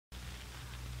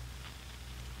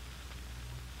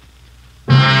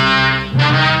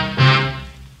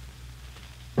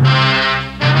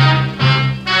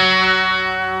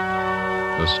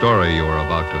story you are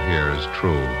about to hear is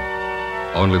true.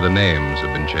 Only the names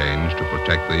have been changed to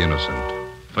protect the innocent.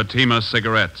 Fatima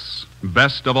Cigarettes,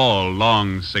 best of all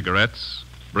long cigarettes,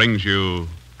 brings you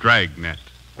Dragnet.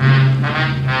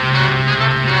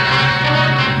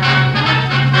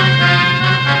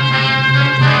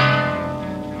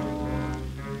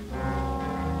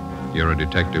 You're a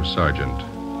detective sergeant.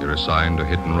 You're assigned to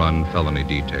hit-and-run felony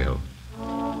detail.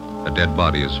 A dead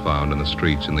body is found in the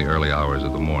streets in the early hours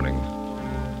of the morning.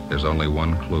 There's only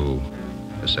one clue,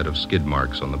 a set of skid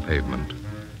marks on the pavement.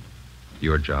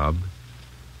 Your job?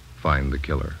 Find the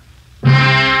killer.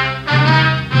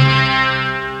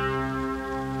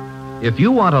 If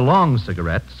you want a long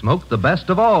cigarette, smoke the best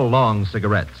of all long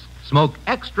cigarettes. Smoke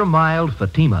extra mild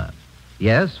Fatima.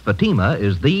 Yes, Fatima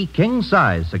is the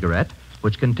king-size cigarette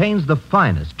which contains the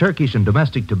finest Turkish and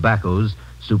domestic tobaccos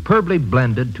superbly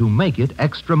blended to make it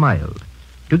extra mild,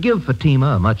 to give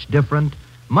Fatima a much different,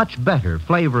 much better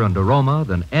flavor and aroma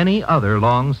than any other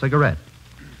long cigarette.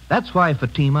 That's why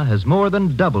Fatima has more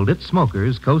than doubled its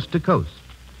smokers coast to coast.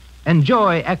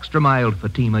 Enjoy extra mild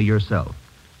Fatima yourself.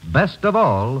 Best of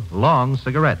all long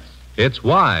cigarettes. It's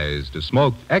wise to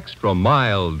smoke extra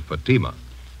mild Fatima.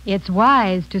 It's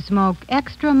wise to smoke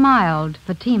extra mild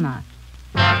Fatima.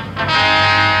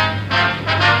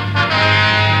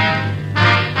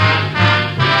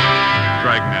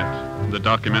 Dragnet, the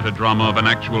documented drama of an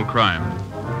actual crime.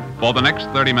 For the next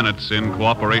 30 minutes, in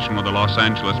cooperation with the Los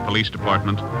Angeles Police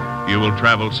Department, you will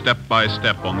travel step by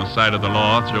step on the side of the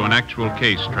law through an actual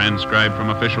case transcribed from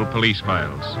official police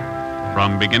files.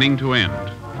 From beginning to end,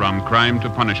 from crime to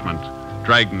punishment,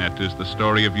 Dragnet is the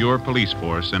story of your police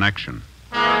force in action.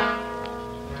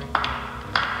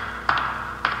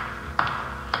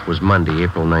 It was Monday,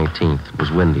 April 19th. It was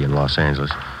windy in Los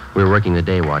Angeles. We were working the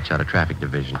day watch out of traffic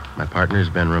division. My partner is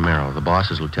Ben Romero. The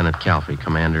boss is Lieutenant Calfee,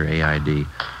 Commander AID.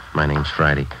 My name's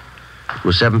Friday. It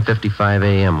was 7:55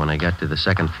 a.m. when I got to the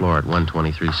second floor at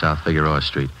 123 South Figueroa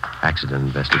Street. Accident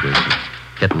investigation.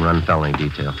 Hit and run felony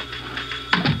detail.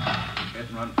 Hit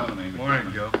and run felony.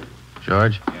 Morning, Joe.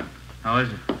 George? Yeah. How is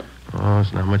it? Oh,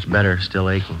 it's not much better. Still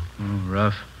aching. Oh,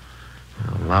 rough.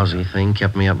 A lousy thing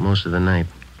kept me up most of the night.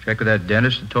 Check with that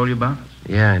dentist I told you about?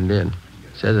 Yeah, I did.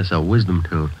 Says it's a wisdom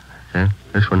tooth. See?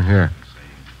 This one here.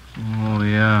 Oh,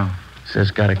 yeah. Says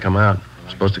it's got to come out. I'm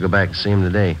supposed to go back and see him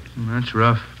today. That's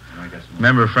rough.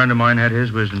 Remember, a friend of mine had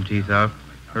his wisdom teeth out.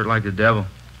 Hurt like the devil.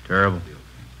 Terrible.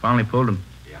 Finally pulled him.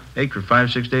 Ached for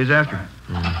 5-6 days after.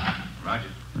 Roger.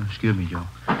 Excuse me, Joe.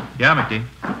 Yeah, McD.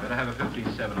 Better have a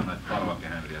 15-7 on that follow-up you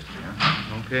handled yesterday,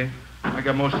 huh? Okay. I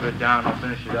got most of it down. I'll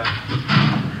finish it up.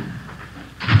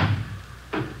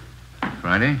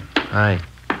 Friday? Hi.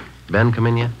 Ben come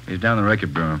in yet? He's down the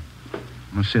record bureau.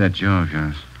 Let's see that jaw of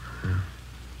yours.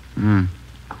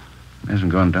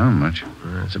 Hasn't gone down much.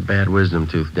 It's a bad wisdom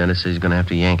tooth. Dentist says he's going to have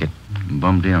to yank it.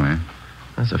 Bum deal, eh?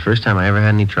 That's the first time I ever had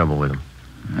any trouble with him.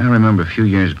 I remember a few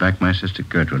years back, my sister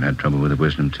Gertrude had trouble with a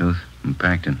wisdom tooth in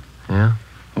Paxton. Yeah?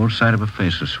 Whole side of her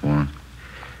face was swollen.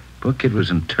 Poor kid was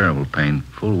in terrible pain,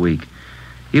 full week.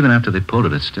 Even after they pulled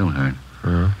it, it still hurt.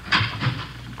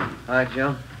 Hi,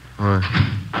 Joe.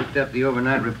 Picked up the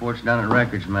overnight reports down at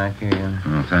Records, Mac. Here you are.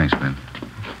 Oh, thanks, Ben.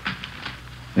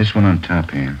 This one on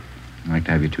top here. I'd like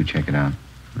to have you two check it out.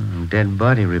 Dead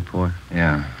body report.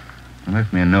 Yeah. They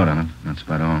left me a note on it. That's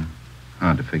about all.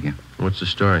 Hard to figure. What's the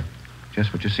story?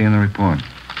 Just what you see in the report.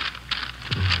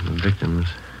 The victim was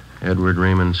Edward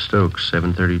Raymond Stokes,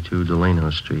 732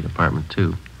 Delano Street, apartment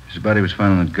 2. His body was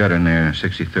found in the gutter near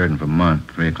 63rd and Vermont,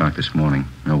 3 o'clock this morning.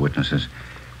 No witnesses.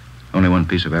 Only one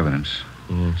piece of evidence.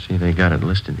 Yeah, see, they got it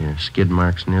listed here. Skid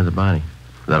marks near the body.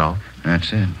 Is that all?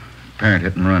 That's it. Parent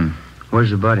hit and run.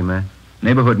 Where's the body, man?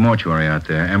 Neighborhood mortuary out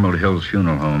there. Emerald Hills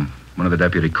Funeral Home. One of the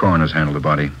deputy coroners handled the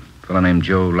body. A fellow named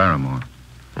Joe Larimore.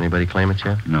 Anybody claim it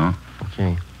yet? No.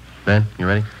 Okay. Ben, you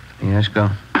ready? Yeah, let's go.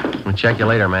 We'll check you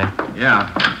later, man.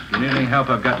 Yeah. If you need any help,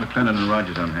 I've got McClendon and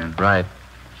Rogers on hand. Right.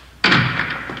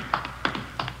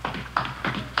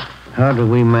 How do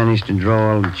we manage to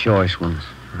draw all the choice ones?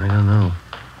 I don't know.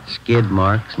 Skid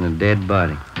marks and a dead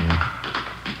body.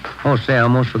 Yeah. Oh, say, I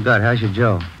almost forgot. How's your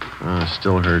jaw? Oh, it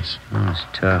still hurts. Oh, it's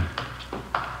tough.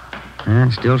 Yeah,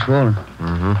 it's still swollen.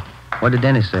 Mm-hmm. What did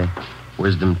Dennis say?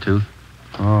 Wisdom tooth.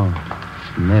 Oh,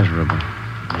 it's miserable.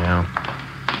 Yeah.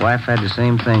 Wife had the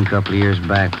same thing a couple of years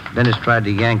back. Dennis tried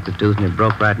to yank the tooth and it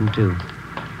broke right in two.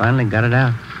 Finally got it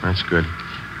out. That's good.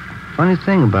 Funny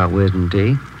thing about wisdom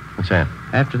teeth. What's that?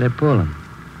 After they pull them,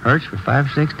 hurts for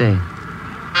 5-6 days.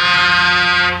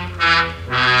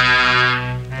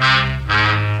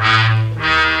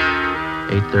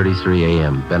 .33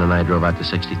 a.m. Ben and I drove out to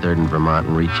 63rd and Vermont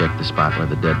and rechecked the spot where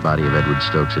the dead body of Edward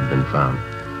Stokes had been found.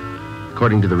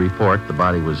 According to the report, the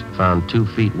body was found 2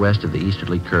 feet west of the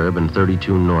easterly curb and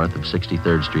 32 north of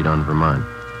 63rd Street on Vermont.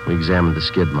 We examined the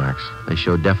skid marks. They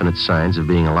showed definite signs of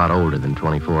being a lot older than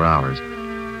 24 hours.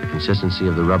 The consistency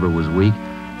of the rubber was weak,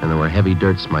 and there were heavy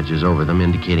dirt smudges over them,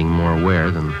 indicating more wear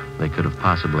than they could have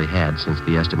possibly had since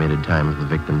the estimated time of the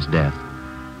victim's death.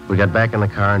 We got back in the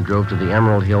car and drove to the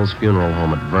Emerald Hills Funeral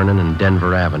Home at Vernon and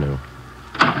Denver Avenue.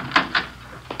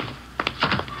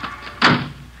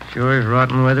 Sure is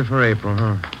rotten weather for April,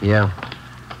 huh? Yeah.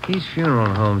 These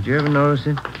funeral homes, you ever notice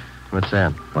it? What's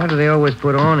that? Why do they always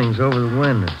put awnings over the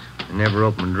windows? They never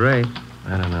open drapes.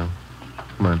 I don't know.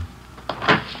 Come on.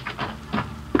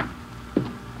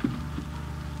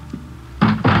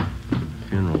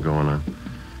 Funeral going on.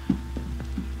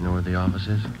 You know where the office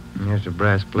is? There's a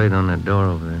brass plate on that door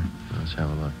over there. Let's have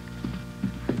a look.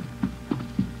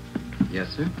 Yes,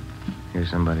 sir. Here's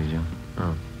somebody, Jim.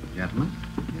 Oh. Gentlemen,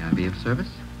 may I be of service?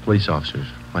 Police officers.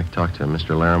 I'd like to talk to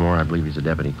Mr. Larimore. I believe he's a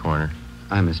deputy coroner.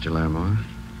 I'm Mr. Larimore.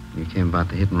 You came about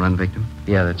the hit-and-run victim?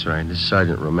 Yeah, that's right. This is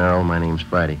Sergeant Romero. My name's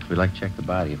Friday. We'd like to check the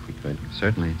body if we could.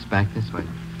 Certainly. It's back this way.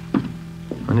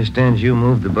 Understand you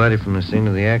moved the body from the scene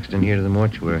of the accident here to the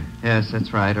mortuary. Yes,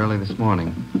 that's right. Early this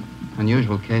morning.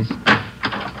 Unusual case.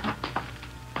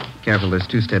 Careful, there's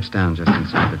 2 steps down just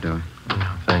inside the door.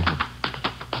 Oh, thank you.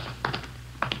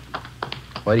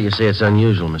 Why do you say it's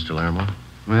unusual, Mr. Larimore?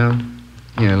 Well,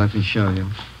 here, let me show you.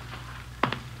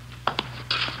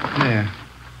 There.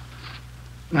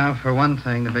 Now, for one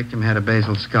thing, the victim had a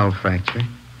basal skull fracture.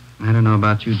 I don't know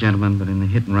about you gentlemen, but in the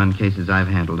hit-and-run cases I've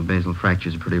handled, a basal fracture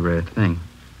is a pretty rare thing.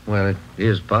 Well, it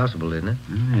is possible, isn't it?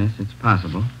 Yes, it's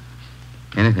possible.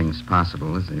 Anything's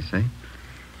possible, as they say.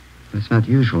 But it's not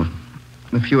usual.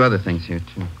 A few other things here,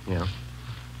 too. Yeah.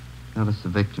 Notice the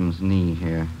victim's knee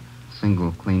here.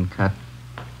 Single clean cut.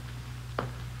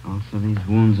 Also, these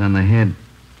wounds on the head.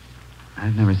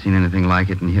 I've never seen anything like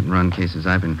it in hit-and-run cases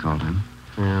I've been called on.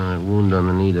 Yeah, that wound on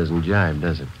the knee doesn't jibe,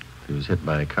 does it? If he was hit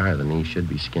by a car, the knee should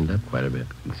be skinned up quite a bit.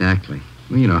 Exactly.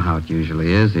 Well, you know how it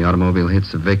usually is. The automobile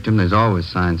hits the victim. There's always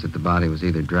signs that the body was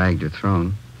either dragged or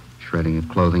thrown. Shredding of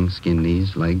clothing, skinned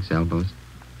knees, legs, elbows.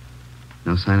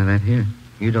 No sign of that here.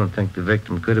 You don't think the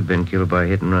victim could have been killed by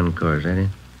hit-and-run cars, eh?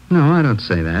 No, I don't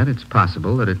say that. It's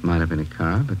possible that it might have been a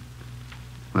car, but,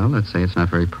 well, let's say it's not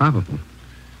very probable.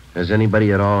 Has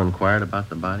anybody at all inquired about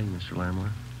the body, Mr.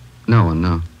 Larimore? No one,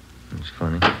 no. It's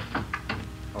funny.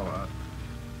 Oh,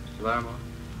 Mr. Larimore,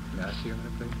 may I see you a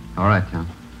minute, please? All right, Tom.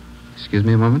 Excuse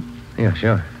me a moment. Yeah,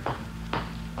 sure.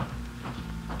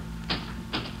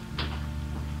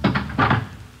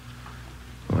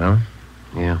 Well?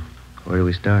 Yeah. Where do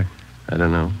we start? I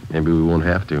don't know. Maybe we won't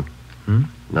have to.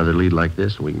 Another lead like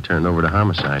this, and we can turn it over to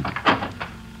homicide.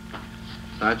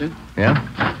 Sergeant?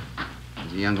 Yeah?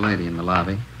 There's a young lady in the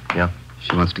lobby. Yeah?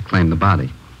 She wants to claim the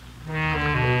body.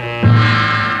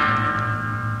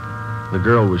 The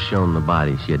girl was shown the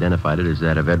body. She identified it as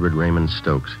that of Edward Raymond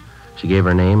Stokes. She gave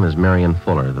her name as Marion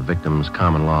Fuller, the victim's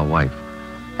common-law wife.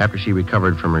 After she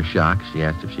recovered from her shock, she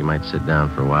asked if she might sit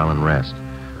down for a while and rest.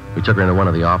 We took her into one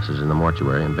of the offices in the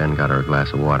mortuary, and Ben got her a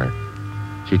glass of water.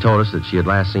 She told us that she had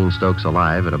last seen Stokes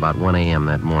alive at about 1 a.m.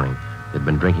 that morning. They'd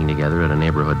been drinking together at a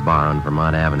neighborhood bar on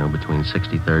Vermont Avenue between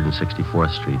 63rd and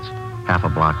 64th Streets, half a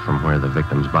block from where the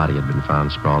victim's body had been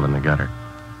found sprawled in the gutter.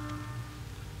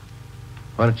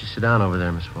 Why don't you sit down over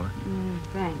there, Miss Fuller?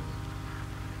 Thanks.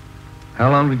 How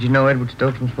long did you know Edward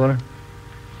Stokes, Miss Fuller?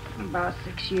 About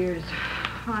 6 years.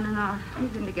 On and off.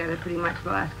 We've been together pretty much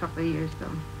the last couple of years,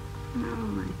 though. Oh,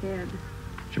 my head.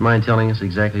 Would you mind telling us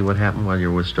exactly what happened while you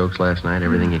were with Stokes last night?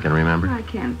 Everything you can remember? I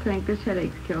can't think. This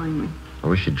headache's killing me. I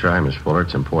wish you'd try, Miss Fuller.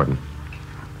 It's important.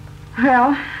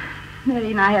 Well,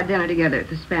 Eddie and I had dinner together at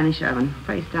the Spanish Oven,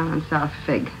 place down on South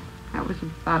Fig. That was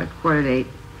about 7:45.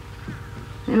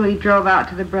 Then we drove out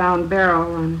to the Brown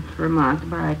Barrel in Vermont, the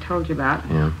bar I told you about.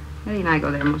 Yeah. Eddie and I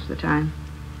go there most of the time.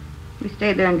 We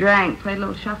stayed there and drank, played a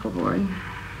little shuffleboard.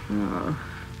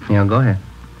 Yeah, go ahead.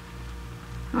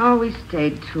 Oh, we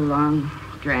stayed too long.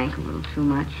 Drank a little too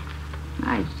much.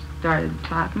 I started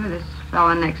talking to this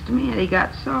fella next to me, and he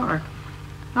got sore.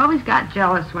 Always got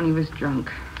jealous when he was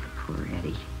drunk. Poor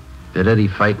Eddie. Did Eddie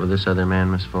fight with this other man,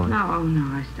 Miss Fuller? No,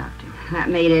 I stopped him. That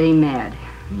made Eddie mad.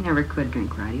 He never could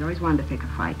drink right. He always wanted to pick a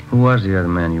fight. Who was the other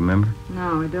man, you remember?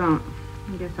 No, I don't.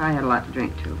 I guess I had a lot to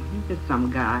drink, too. He's just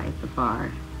some guy at the bar.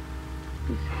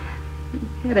 His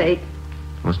headache.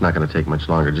 Well, it's not going to take much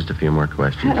longer. Just a few more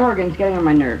questions. That organ's getting on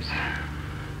my nerves.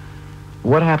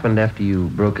 What happened after you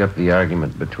broke up the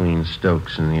argument between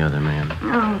Stokes and the other man?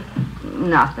 Oh,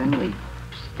 nothing. We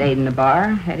stayed in the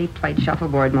bar. Eddie played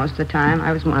shuffleboard most of the time.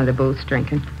 I was in one of the booths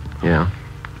drinking. Yeah?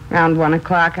 Around 1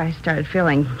 o'clock, I started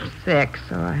feeling sick,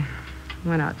 so I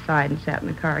Went outside and sat in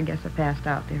the car. I guess I passed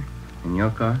out there. In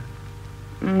your car?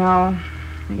 No.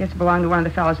 I guess it belonged to one of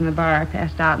the fellows in the bar. I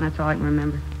passed out, and that's all I can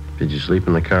remember. Did you sleep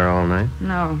in the car all night?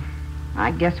 No.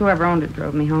 I guess whoever owned it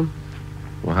drove me home.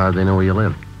 Well, how'd they know where you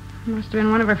lived? Must have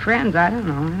been one of her friends. I don't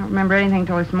know. I don't remember anything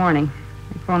till this morning.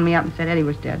 They phoned me up and said Eddie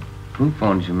was dead. Who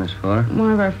phoned you, Miss Fuller?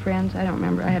 One of our friends. I don't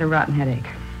remember. I had a rotten headache.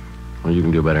 Well, you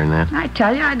can do better than that. I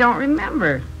tell you, I don't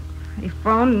remember. They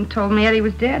phoned and told me Eddie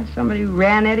was dead. Somebody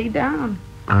ran Eddie down.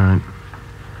 All right.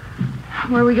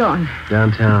 Where are we going?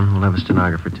 Downtown. We'll have a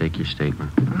stenographer take your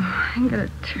statement. Oh, I got a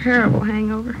terrible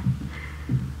hangover.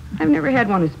 I've never had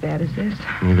one as bad as this.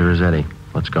 Neither is Eddie.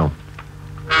 Let's go.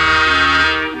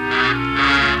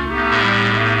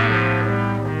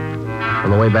 On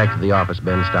the way back to the office,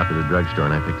 Ben stopped at a drugstore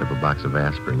and I picked up a box of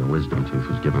aspirin. The wisdom tooth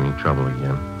was giving me trouble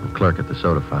again. The clerk at the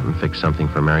soda fountain fixed something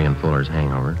for Marion Fuller's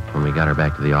hangover. When we got her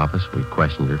back to the office, we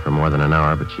questioned her for more than an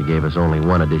hour, but she gave us only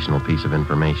one additional piece of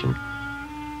information.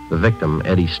 The victim,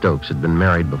 Eddie Stokes, had been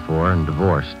married before and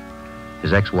divorced.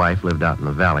 His ex-wife lived out in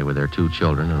the valley with their 2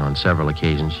 children, and on several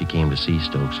occasions she came to see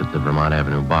Stokes at the Vermont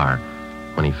Avenue bar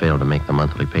when he failed to make the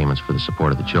monthly payments for the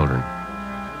support of the children.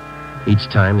 Each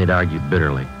time they'd argued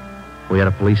bitterly. We had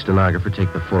a police stenographer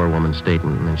take the Fuller woman's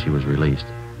statement, and then she was released.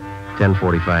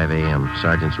 10:45 a.m.,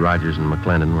 Sergeants Rogers and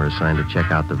McClendon were assigned to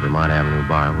check out the Vermont Avenue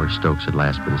bar where Stokes had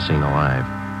last been seen alive.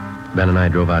 Ben and I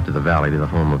drove out to the valley to the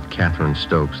home of Catherine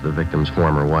Stokes, the victim's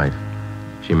former wife.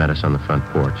 She met us on the front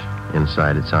porch.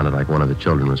 Inside, it sounded like one of the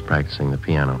children was practicing the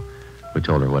piano. We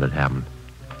told her what had happened.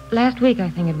 Last week, I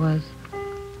think it was.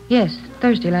 Yes,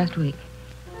 Thursday last week.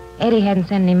 Eddie hadn't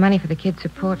sent any money for the kids'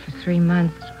 support for 3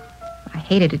 months. I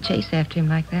hated to chase after him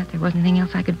like that. There wasn't anything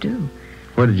else I could do.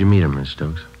 Where did you meet him, Miss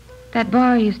Stokes? That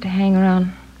bar he used to hang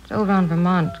around. It's over on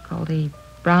Vermont, called the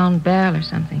Brown Barrel or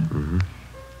something. Mm-hmm.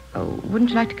 Oh, wouldn't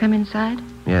you like to come inside?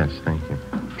 Yes, thank you.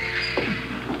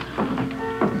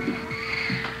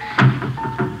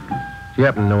 Do you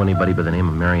happen to know anybody by the name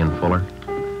of Marion Fuller?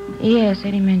 Yes,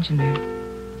 Eddie mentioned her.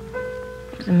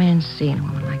 What does a man see in a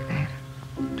woman like that?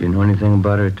 Do you know anything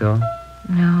about her at all?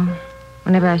 No.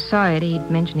 Whenever I saw Eddie,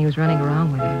 he'd mention he was running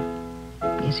around with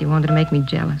her. Guess he wanted to make me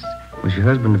jealous. Was your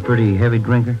husband a pretty heavy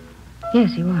drinker?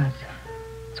 Yes, he was.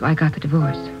 That's why I got the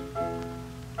divorce.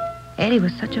 Eddie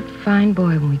was such a fine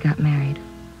boy when we got married.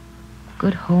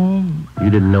 Good home.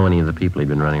 You didn't know any of the people he'd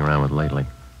been running around with lately?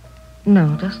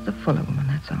 No, just the Fuller woman,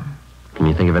 that's all. Can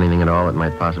you think of anything at all that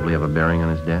might possibly have a bearing on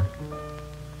his death?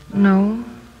 No.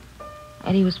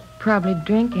 Eddie was probably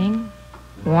drinking.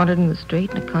 Wandered in the street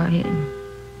and a car hit him.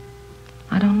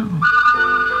 I don't know.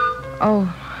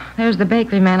 Oh, there's the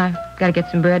bakery man. I've got to get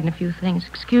some bread and a few things.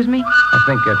 Excuse me? I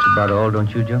think that's about all,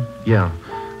 don't you, Joe? Yeah.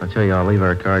 I'll tell you, I'll leave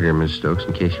our card here, Miss Stokes,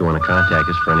 in case you want to contact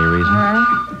us for any reason. All right.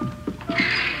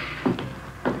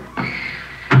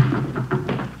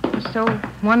 It was so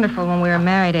wonderful when we were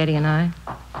married, Eddie and I.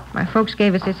 My folks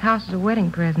gave us this house as a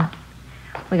wedding present.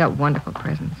 We got wonderful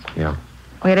presents. Yeah.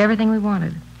 We had everything we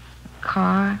wanted. A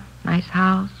car, nice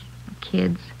house,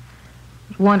 kids. It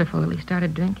was wonderful till he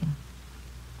started drinking.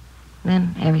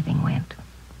 Then everything went.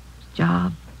 His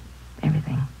job,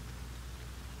 everything.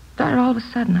 Started all of a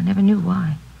sudden. I never knew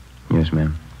why. Yes,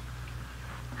 ma'am.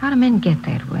 How do men get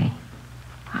that way?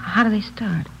 How do they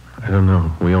start? I don't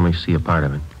know. We only see a part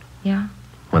of it. Yeah?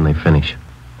 When they finish.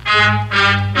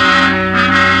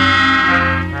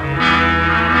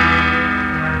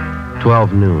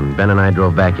 12 noon. Ben and I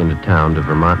drove back into town to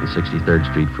Vermont and 63rd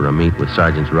Street for a meet with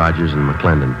Sergeants Rogers and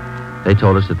McClendon. They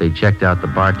told us that they'd checked out the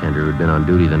bartender who'd been on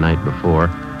duty the night before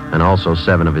and also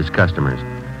 7 of his customers.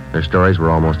 Their stories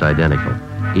were almost identical.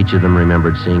 Each of them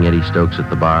remembered seeing Eddie Stokes at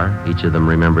the bar. Each of them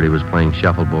remembered he was playing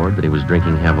shuffleboard, that he was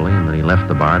drinking heavily, and that he left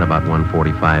the bar at about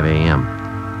 1:45 a.m.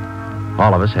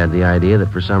 All of us had the idea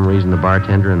that for some reason the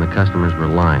bartender and the customers were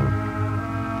lying.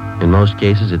 In most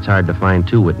cases, it's hard to find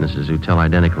 2 witnesses who tell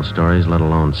identical stories, let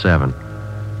alone 7.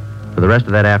 For the rest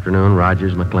of that afternoon,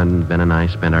 Rogers, McClendon, Ben, and I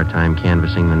spent our time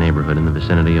canvassing the neighborhood in the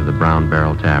vicinity of the Brown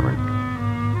Barrel Tavern.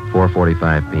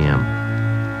 4:45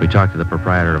 p.m. We talked to the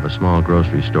proprietor of a small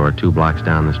grocery store 2 blocks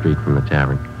down the street from the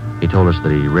tavern. He told us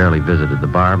that he rarely visited the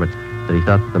bar, but that he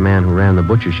thought that the man who ran the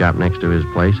butcher shop next to his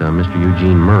place, Mr.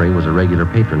 Eugene Murray, was a regular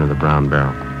patron of the Brown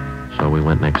Barrel. So we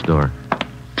went next door.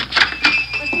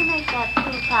 Would you make that 2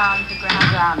 pounds of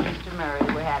ground round, Mr. Murray?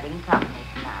 We're having company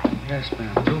tonight. Yes,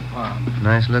 ma'am. 2 pounds.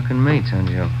 Nice-looking meats, huh,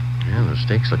 Joe? Yeah, the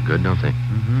steaks look good, don't they?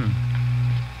 Mm-hmm.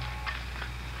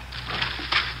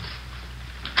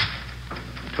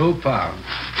 2 pounds.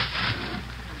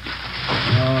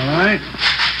 All right.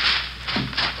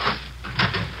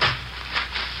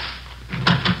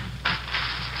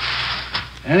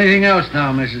 Anything else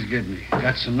now, Mrs. Gibney?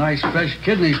 Got some nice fresh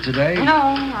kidneys today.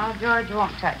 No, George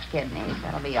won't touch kidneys.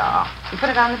 That'll be all. You put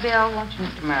it on the bill, won't you,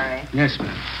 Mr. Murray? Yes,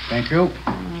 ma'am. Thank you. You're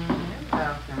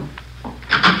welcome.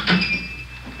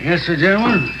 Yes, sir,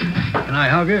 gentlemen. Can I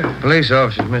help you? Police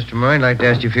officers, Mr. Murray. I'd like to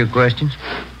ask you a few questions.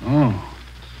 Oh,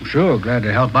 sure. Glad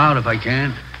to help out if I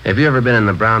can. Have you ever been in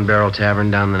the Brown Barrel Tavern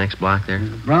down the next block there?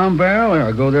 Brown Barrel?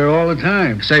 I go there all the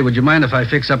time. Say, would you mind if I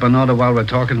fix up an order while we're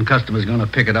talking? The customer's going to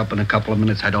pick it up in a couple of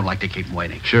minutes. I don't like to keep him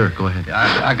waiting. Sure, go ahead.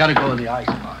 I got to go in the ice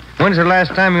box. When's the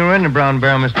last time you were in the Brown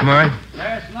Barrel, Mr. Murray?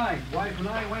 Last night, wife and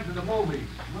I went to the movies.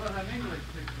 One of them English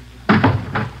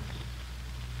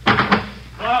pictures.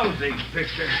 Lousy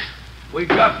picture. We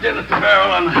dropped in at the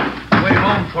barrel on the way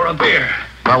home for a beer.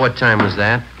 About what time was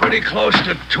that? Pretty close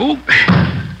to 2.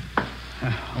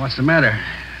 What's the matter?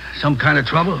 Some kind of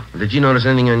trouble? Did you notice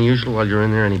anything unusual while you were in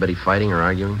there? Anybody fighting or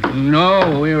arguing?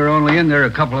 No, we were only in there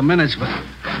a couple of minutes, but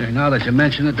now that you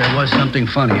mention it, there was something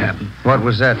funny happen. What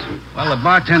was that? Well, the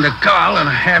bartender Carl and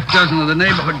a half dozen of the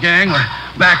neighborhood gang were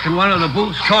back in one of the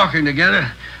booths talking together.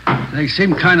 They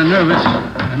seemed kind of nervous,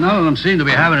 and none of them seemed to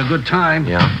be having a good time.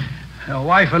 Yeah. The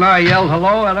wife and I yelled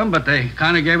hello at them, but they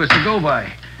kind of gave us a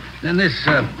go-by. Then this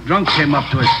drunk came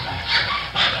up to us.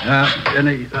 And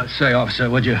he, say, officer,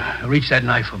 would you reach that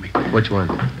knife for me? Which one?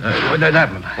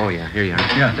 That one. Oh, yeah, here you are.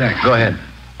 Yeah, thanks. Go ahead.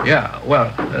 Yeah,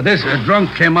 well, this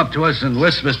drunk came up to us and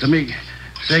whispers to me,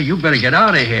 say, you better get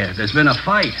out of here. There's been a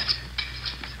fight.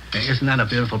 Hey, isn't that a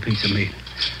beautiful piece of meat?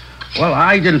 Well,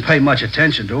 I didn't pay much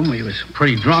attention to him. He was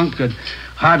pretty drunk, could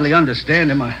hardly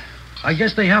understand him. I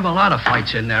guess they have a lot of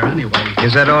fights in there anyway.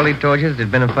 Is that all he told you, that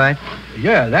there'd been a fight?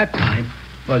 Yeah, that time.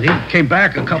 But he came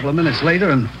back a couple of minutes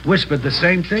later and whispered the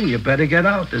same thing. You better get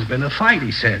out. There's been a fight,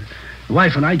 he said. The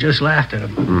wife and I just laughed at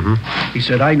him. Mm-hmm. He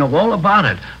said, I know all about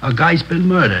it. A guy's been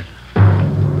murdered.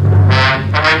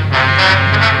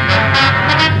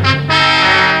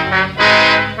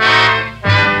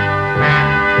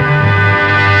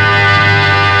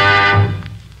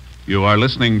 You are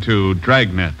listening to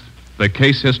Dragnet, the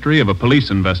case history of a police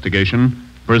investigation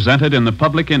presented in the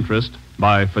public interest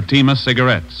by Fatima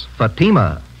Cigarettes.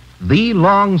 Fatima, the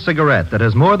long cigarette that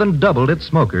has more than doubled its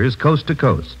smokers coast to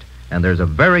coast. And there's a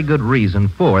very good reason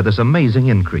for this amazing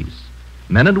increase.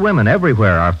 Men and women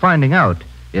everywhere are finding out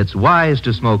it's wise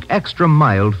to smoke extra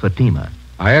mild Fatima.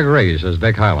 I agree, says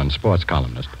Vic Hyland, sports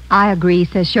columnist. I agree,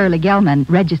 says Shirley Gelman,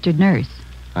 registered nurse.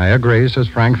 I agree, says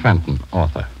Frank Fenton,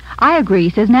 author. I agree,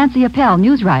 says Nancy Appel,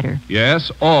 news writer. Yes,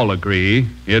 all agree.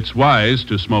 It's wise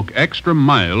to smoke extra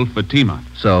mild Fatima.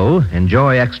 So,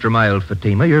 enjoy extra mild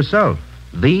Fatima yourself.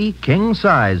 The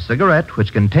king-size cigarette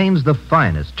which contains the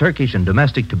finest Turkish and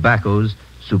domestic tobaccos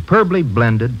superbly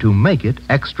blended to make it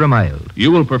extra mild.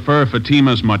 You will prefer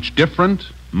Fatima's much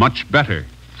different, much better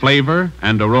flavor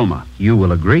and aroma. You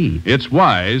will agree. It's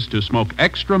wise to smoke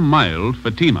extra mild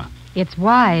Fatima. It's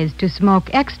wise to smoke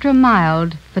extra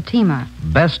mild Fatima.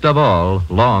 Best of all,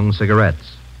 long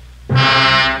cigarettes.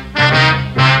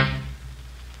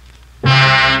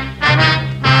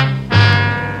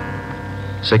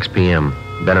 6 p.m.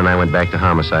 Ben and I went back to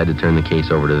homicide to turn the case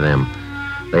over to them.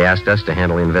 They asked us to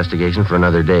handle the investigation for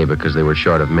another day because they were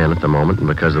short of men at the moment and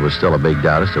because there was still a big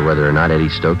doubt as to whether or not Eddie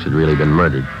Stokes had really been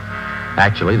murdered.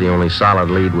 Actually, the only solid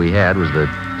lead we had was the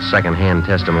second-hand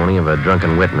testimony of a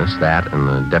drunken witness, that and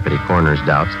the deputy coroner's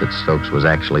doubts that Stokes was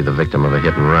actually the victim of a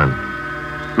hit and run.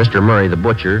 Mr. Murray, the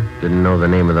butcher, didn't know the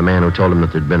name of the man who told him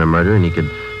that there'd been a murder, and he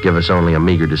could give us only a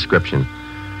meager description.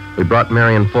 We brought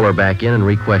Marion Fuller back in and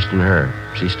re-questioned her.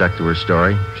 She stuck to her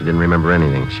story. She didn't remember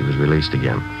anything. She was released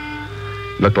again.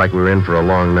 It looked like we were in for a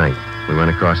long night. We went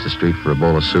across the street for a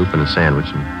bowl of soup and a sandwich,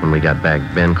 and when we got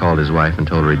back, Ben called his wife and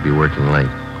told her he'd be working late.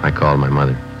 I called my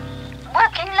mother.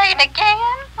 Working late again?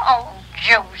 Oh,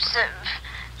 Joseph.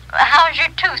 How's your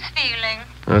tooth feeling?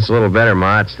 Well, it's a little better,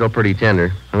 Ma. It's still pretty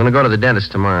tender. I'm going to go to the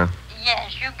dentist tomorrow.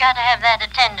 Yes, you've got to have that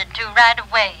attended to right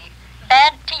away.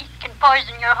 Bad teeth can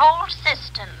poison your whole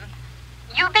system.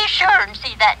 You be sure and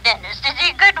see that dentist. Is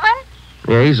he a good one?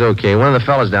 Yeah, he's okay. One of the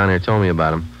fellas down here told me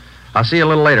about him. I'll see you a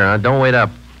little later, huh? Don't wait up.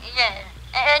 Yeah,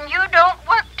 and you don't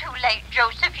work too late,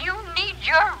 Joseph. You need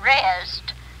your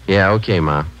rest. Yeah, okay,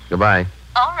 Ma. Goodbye.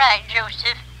 All right,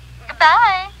 Joseph.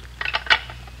 Goodbye.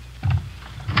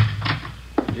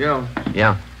 Joe.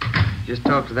 Yeah? Just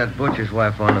talked to that butcher's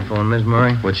wife on the phone, Miss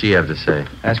Murray. What'd she have to say?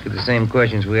 Ask her the same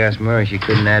questions we asked Murray. She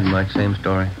couldn't add much. Same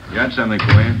story. Got something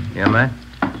for you? Yeah, Matt?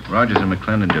 Rogers and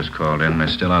McClendon just called in. They're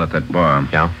still out at that bar.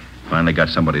 Yeah? Finally got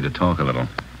somebody to talk a little.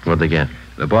 What'd they get?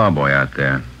 The bar boy out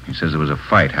there. He says there was a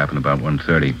fight happened about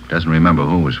 1:30. Doesn't remember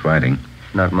who was fighting.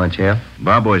 Not much help?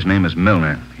 Bar boy's name is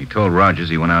Milner. He told Rogers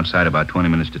he went outside about 20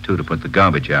 minutes to 2 to put the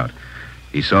garbage out.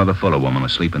 He saw the Fuller woman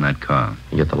asleep in that car.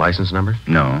 You get the license number?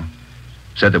 No.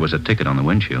 Said there was a ticket on the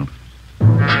windshield.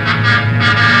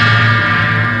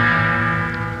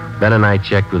 Ben and I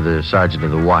checked with the sergeant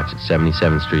of the watch at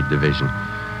 77th Street Division.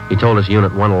 He told us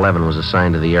Unit 111 was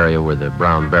assigned to the area where the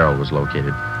brown barrel was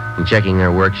located. In checking their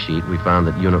worksheet, we found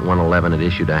that Unit 111 had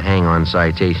issued a hang-on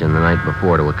citation the night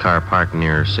before to a car parked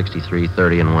near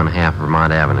 6330 and 1/2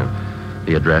 Vermont Avenue,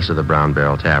 the address of the Brown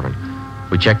Barrel Tavern.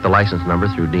 We checked the license number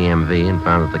through DMV and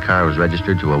found that the car was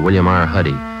registered to a William R.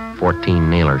 Huddy, 14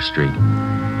 Naylor Street.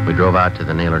 We drove out to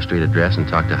the Naylor Street address and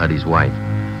talked to Huddy's wife.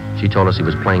 She told us he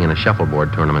was playing in a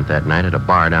shuffleboard tournament that night at a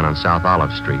bar down on South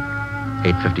Olive Street.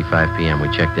 8:55 p.m. We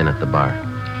checked in at the bar.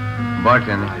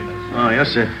 Bartender. Oh, yes,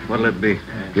 sir. What'll it be?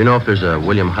 Do you know if there's a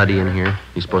William Huddy in here?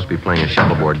 He's supposed to be playing a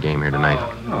shuffleboard game here tonight.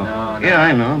 Oh, yeah,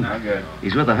 I know him.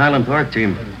 He's with the Highland Park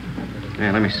team.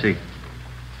 Yeah, let me see.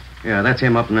 Yeah, that's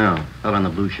him up now, out on the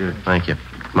blue shirt. Thank you.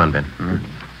 Come on, Ben.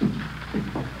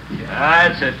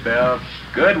 That's it, Bill.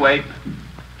 Good weight.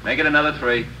 Make it another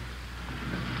 3.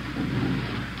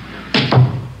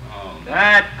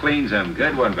 That cleans him.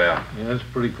 Good one, Bill. Yeah, that's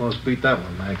pretty close. Beat that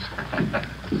one, Max.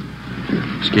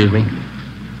 Excuse me?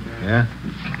 Yeah?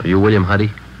 Are you William Huddy?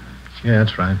 Yeah,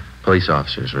 that's right. Police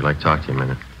officers. We'd like to talk to you a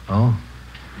minute. Oh?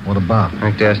 What about? I'd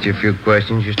like to ask you a few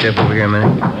questions. You step over here a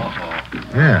minute.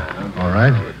 Yeah, all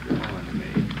right.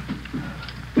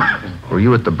 Were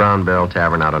you at the Brown Barrel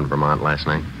Tavern out on Vermont last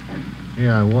night?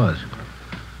 Yeah, I was.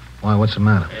 Why, what's the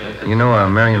matter? You know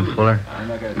Marion Fuller?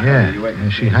 Yeah,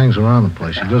 she hangs around the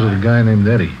place. She goes with a guy named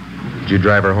Eddie. Did you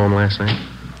drive her home last night?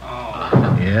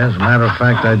 Yeah, as a matter of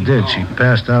fact, I did. She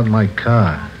passed out in my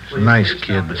car. She's a nice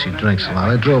kid, but she drinks a lot.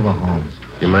 I drove her home.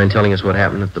 Do you mind telling us what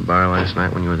happened at the bar last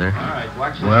night when you were there?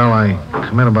 Well, I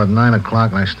come in about 9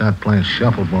 o'clock, and I start playing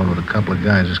shuffleboard with a couple of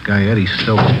guys. This guy, Eddie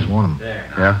Stokes, is one of them.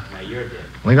 Yeah?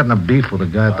 We got in a beef with a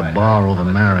guy at the bar over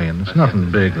Marion. It's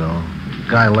nothing big, though. The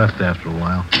guy left after a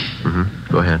while.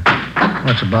 Go ahead.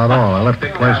 That's about all. I left the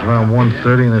place around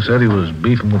 1:30, and this Eddie was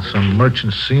beefing with some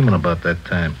merchant seaman about that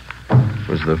time.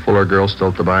 Was the Fuller girl still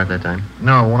at the bar at that time?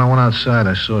 No, when I went outside,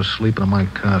 I saw her sleeping in my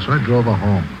car, so I drove her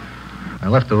home. I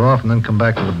left her off and then come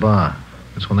back to the bar.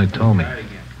 That's when they told me.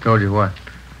 Told you what?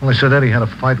 Well, they said Eddie had a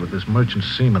fight with this merchant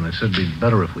seaman. They said it'd be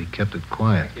better if we kept it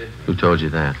quiet. Who told you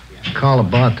that? Call the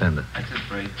bartender.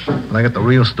 But I got the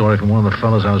real story from one of the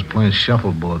fellows I was playing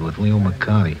shuffleboard with, Leo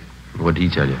McCarty. What did he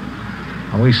tell you?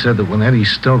 Well, he said that when Eddie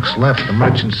Stokes left, the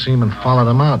merchant seaman followed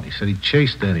him out. He said he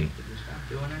chased Eddie.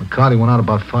 McCarty went out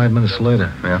about 5 minutes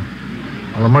later. Yeah?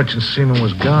 Well, the merchant seaman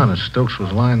was gone, and Stokes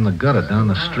was lying in the gutter down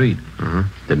the street.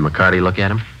 Did McCarty look at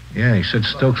him? Yeah, he said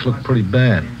Stokes looked pretty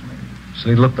bad. Said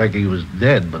he looked like he was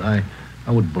dead, but I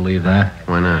wouldn't believe that.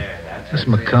 Why not? This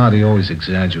McCarty always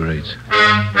exaggerates.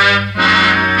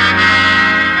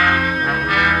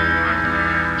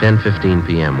 10:15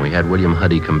 p.m. We had William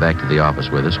Huddy come back to the office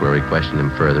with us, where we questioned him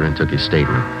further and took his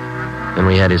statement. Then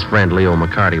we had his friend Leo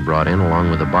McCarty brought in, along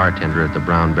with the bartender at the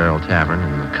Brown Barrel Tavern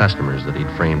and the customers that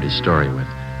he'd framed his story with.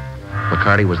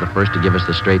 McCarty was the first to give us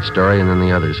the straight story, and then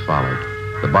the others followed.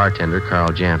 The bartender,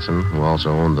 Carl Jansen, who also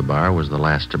owned the bar, was the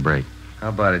last to break. How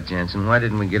about it, Jansen? Why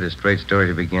didn't we get a straight story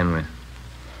to begin with?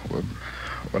 Well,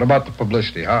 what about the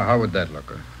publicity? How would that look?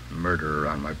 A murder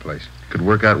around my place. Could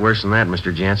work out worse than that,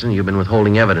 Mr. Jansen. You've been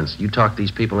withholding evidence. You talked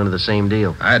these people into the same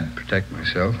deal. I'd protect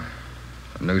myself.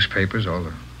 The newspapers, all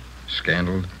the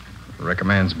scandal, wreck a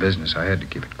man's business. I had to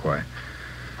keep it quiet.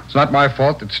 It's not my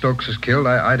fault that Stokes is killed.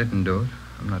 I didn't do it.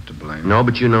 I'm not to blame. No,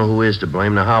 but you know who is to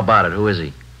blame. Now, how about it? Who is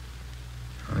he?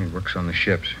 Well, he works on the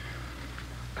ships.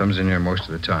 Comes in here most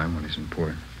of the time when he's in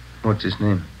port. What's his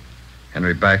name?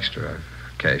 Henry Baxter. I've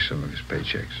cashed some of his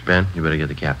paychecks. Ben, you better get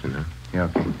the captain, huh? Yeah,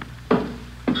 okay.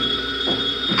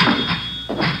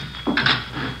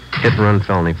 Hit and run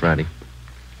felony Friday.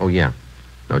 Oh, yeah.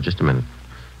 No, just a minute.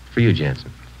 For you,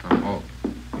 Jansen. Oh,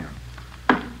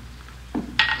 yeah.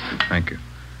 Thank you.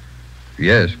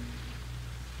 Yes.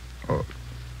 Oh.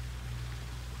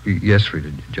 Yes,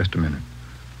 Rita, just a minute.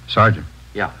 Sergeant.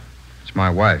 Yeah. It's my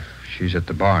wife. She's at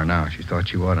the bar now. She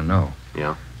thought you ought to know.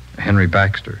 Yeah? Henry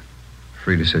Baxter.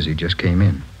 Frida says he just came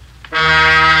in.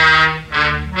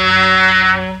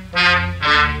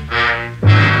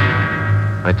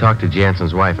 I talked to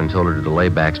Jansen's wife and told her to delay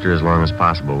Baxter as long as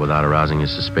possible without arousing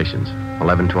his suspicions.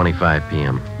 11:25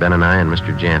 p.m. Ben and I and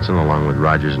Mr. Jansen, along with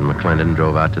Rogers and McClendon,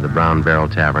 drove out to the Brown Barrel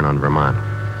Tavern on Vermont.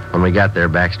 When we got there,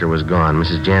 Baxter was gone.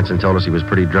 Mrs. Jansen told us he was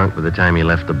pretty drunk by the time he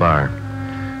left the bar.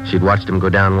 She'd watched him go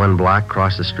down one block,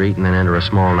 cross the street, and then enter a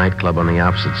small nightclub on the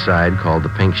opposite side called the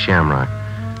Pink Shamrock.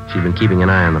 She'd been keeping an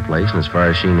eye on the place, and as far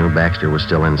as she knew, Baxter was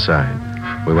still inside.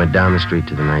 We went down the street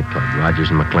to the nightclub. Rogers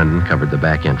and McClendon covered the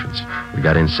back entrance. We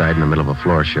got inside in the middle of a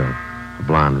floor show. A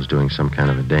blonde was doing some kind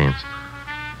of a dance.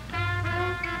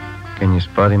 Can you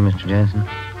spot him, Mr. Jansen? No,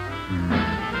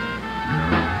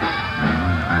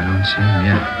 I don't see him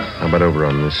yet. How about over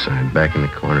on this side, back in the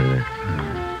corner there?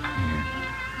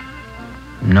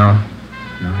 No,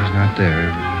 he's not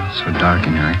there. It's so dark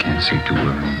in here, I can't see too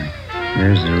well.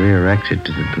 There's the rear exit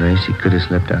to the place. He could have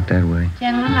slipped out that way.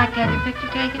 Gentlemen, like to have your picture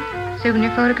taken?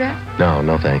 Souvenir photograph?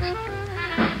 No, thanks.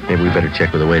 Maybe we better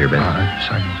check with the waiter, Ben.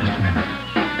 Sergeant, just a minute.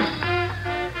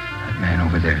 That man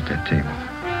over there at that table.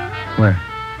 Where?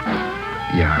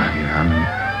 Yeah, I'm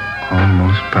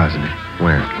almost positive.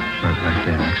 Where? Right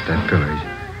there, next to that pillar. He's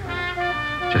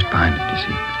just behind it, you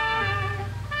see.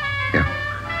 Yeah,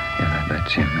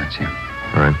 that's him.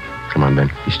 All right. Come on,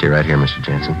 Ben. You stay right here, Mr.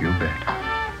 Jansen. You bet.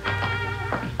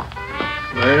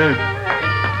 Waiter.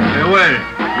 Hey, waiter.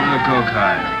 Another Coke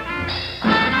high.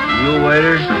 You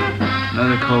waiters,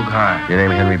 another Coke high. Your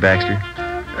name Henry Baxter?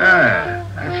 Yeah,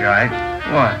 that's right.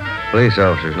 What? Police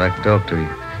officers like to talk to you.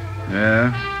 Yeah?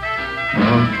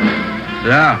 Well, sit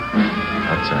down.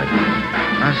 Outside.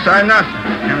 Outside nothing.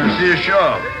 Can't even see a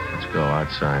show. Let's go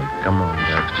outside. Come on,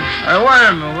 Baxter. Hey, wait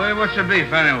a minute. What's the beef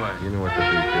anyway? You know what the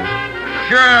beef is.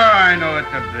 Sure, I know what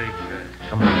the beef is.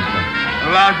 Come on, let's go.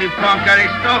 The lousy punk Eddie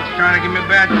Stokes trying to give me a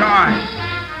bad time.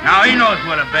 Now he knows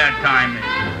what a bad time is.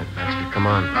 All right, Baxter, come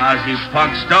on. Lousy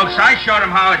punk Stokes. I showed him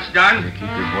how it's done. You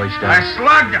keep your voice down. I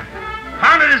slugged him.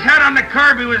 Pounded his head on the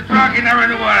curb. He was drunk. He never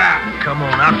knew what happened. Come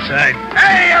on, outside.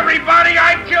 Hey, everybody,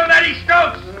 I killed Eddie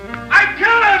Stokes. I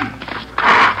killed him.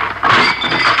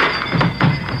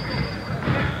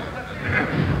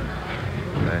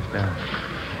 Back down.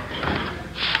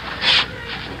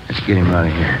 Let's get him out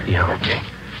of here. Yeah, okay.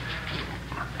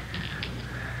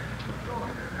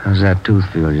 How's that tooth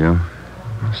feel, Joe?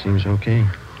 Seems okay.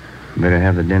 Better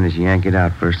have the dentist yank it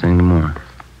out first thing tomorrow.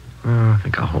 I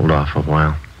think I'll hold off a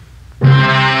while.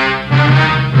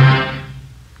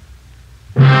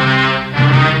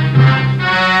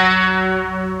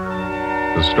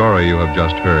 The story you have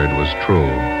just heard was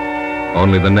true.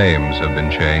 Only the names have been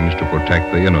changed to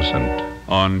protect the innocent.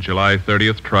 On July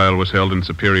 30th, trial was held in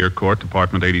Superior Court,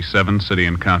 Department 87, City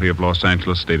and County of Los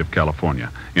Angeles, State of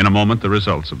California. In a moment, the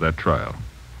results of that trial.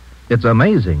 It's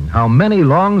amazing how many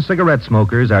long cigarette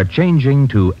smokers are changing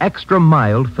to extra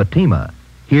mild Fatima.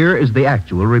 Here is the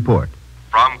actual report.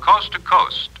 From coast to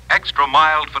coast, Extra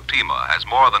Mild Fatima has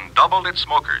more than doubled its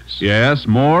smokers. Yes,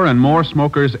 more and more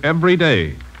smokers every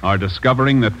day are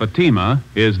discovering that Fatima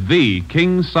is the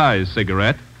king-size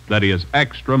cigarette that is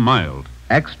extra mild.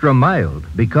 Extra mild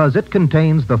because it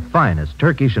contains the finest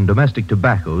Turkish and domestic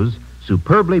tobaccos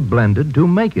superbly blended to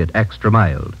make it extra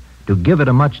mild, to give it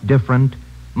a much different,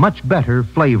 much better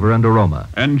flavor and aroma.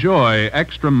 Enjoy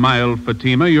extra mild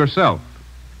Fatima yourself.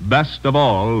 Best of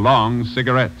all long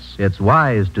cigarettes. It's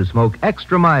wise to smoke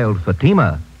extra mild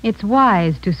Fatima. It's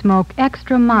wise to smoke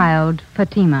extra mild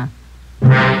Fatima.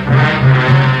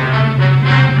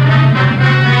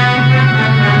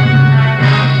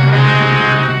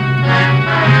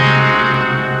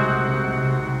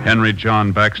 Henry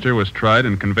John Baxter was tried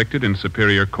and convicted in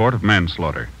Superior Court of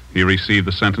manslaughter. He received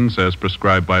the sentence as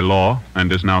prescribed by law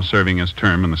and is now serving his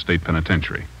term in the state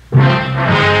penitentiary.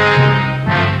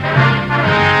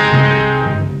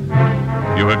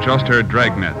 You have just heard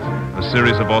Dragnet, a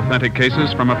series of authentic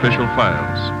cases from official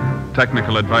files.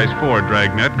 Technical advice for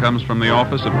Dragnet comes from the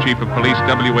Office of Chief of Police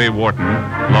W.A. Wharton,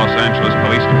 Los Angeles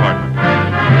Police Department.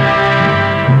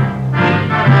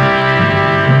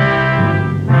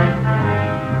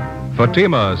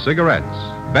 Fatima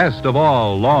Cigarettes, best of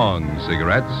all long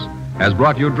cigarettes, has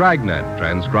brought you Dragnet,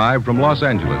 transcribed from Los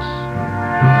Angeles.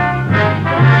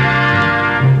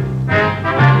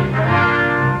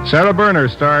 Sarah Berner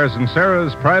stars in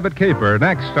Sarah's Private Caper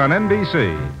next on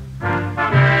NBC.